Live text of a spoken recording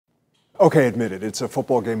Okay, admit it. It's a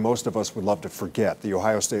football game most of us would love to forget, the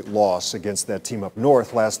Ohio State loss against that team up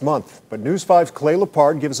north last month. But News 5's Clay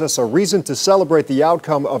Lepard gives us a reason to celebrate the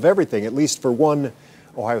outcome of everything, at least for one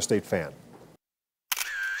Ohio State fan.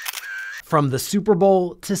 From the Super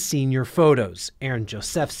Bowl to senior photos, Aaron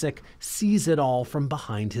Josefczyk sees it all from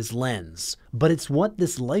behind his lens. But it's what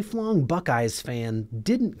this lifelong Buckeyes fan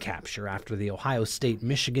didn't capture after the Ohio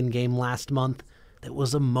State-Michigan game last month that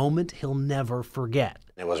was a moment he'll never forget.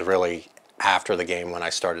 It was really after the game when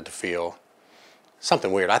I started to feel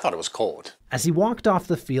something weird. I thought it was cold. As he walked off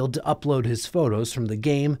the field to upload his photos from the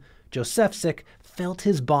game, Josefczyk felt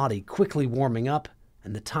his body quickly warming up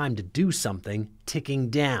and the time to do something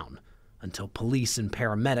ticking down until police and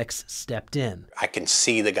paramedics stepped in. I can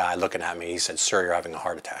see the guy looking at me. He said, "Sir, you're having a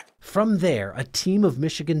heart attack." From there, a team of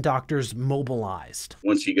Michigan doctors mobilized.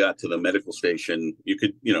 Once he got to the medical station, you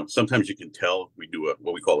could, sometimes you can tell. We do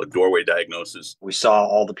what we call a doorway diagnosis. We saw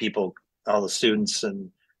all the people, all the students,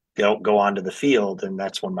 and go onto the field, and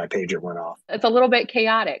that's when my pager went off. It's a little bit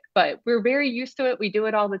chaotic, but we're very used to it. We do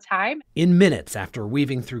it all the time. In minutes after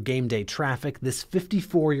weaving through game day traffic, this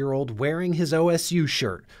 54-year-old wearing his OSU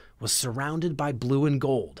shirt was surrounded by blue and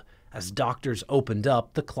gold as doctors opened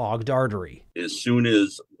up the clogged artery. As soon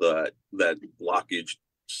as that blockage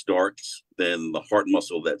starts, then the heart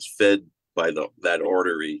muscle that's fed by that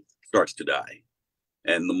artery starts to die.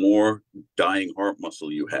 And the more dying heart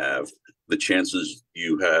muscle you have, the chances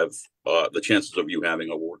of you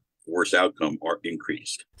having a worse outcome are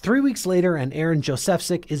increased. 3 weeks later, and Aaron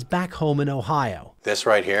Josefczyk is back home in Ohio. This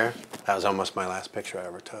right here, that was almost my last picture I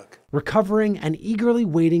ever took. Recovering and eagerly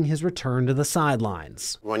waiting his return to the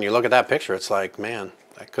sidelines. When you look at that picture, it's like, man,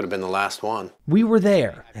 that could have been the last one. We were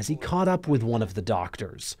there as he caught up with one of the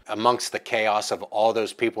doctors. Amongst the chaos of all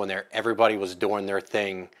those people in there, everybody was doing their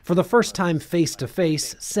thing. For the first time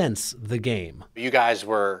face-to-face since the game. You guys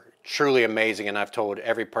were truly amazing, and I've told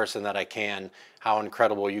every person that I can how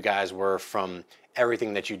incredible you guys were from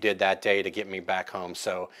everything that you did that day to get me back home.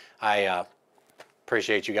 So I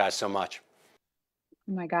appreciate you guys so much.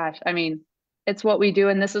 Oh my gosh. I mean, it's what we do,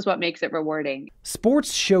 and this is what makes it rewarding.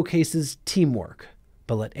 Sports showcases teamwork,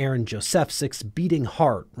 but let Aaron Josefczyk's beating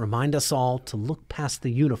heart remind us all to look past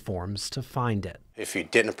the uniforms to find it. If you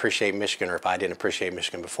didn't appreciate Michigan, or if I didn't appreciate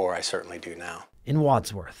Michigan before, I certainly do now. In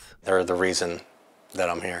Wadsworth. They're the reason that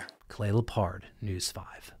I'm here. Clay Lepard, News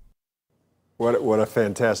 5. What a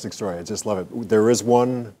fantastic story. I just love it. There is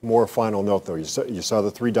one more final note, though. You saw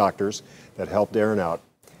the three doctors that helped Aaron out.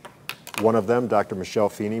 One of them, Dr. Michelle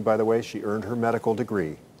Feeney, by the way, she earned her medical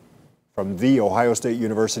degree from the Ohio State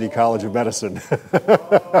University College of Medicine.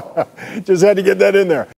 Just had to get that in there.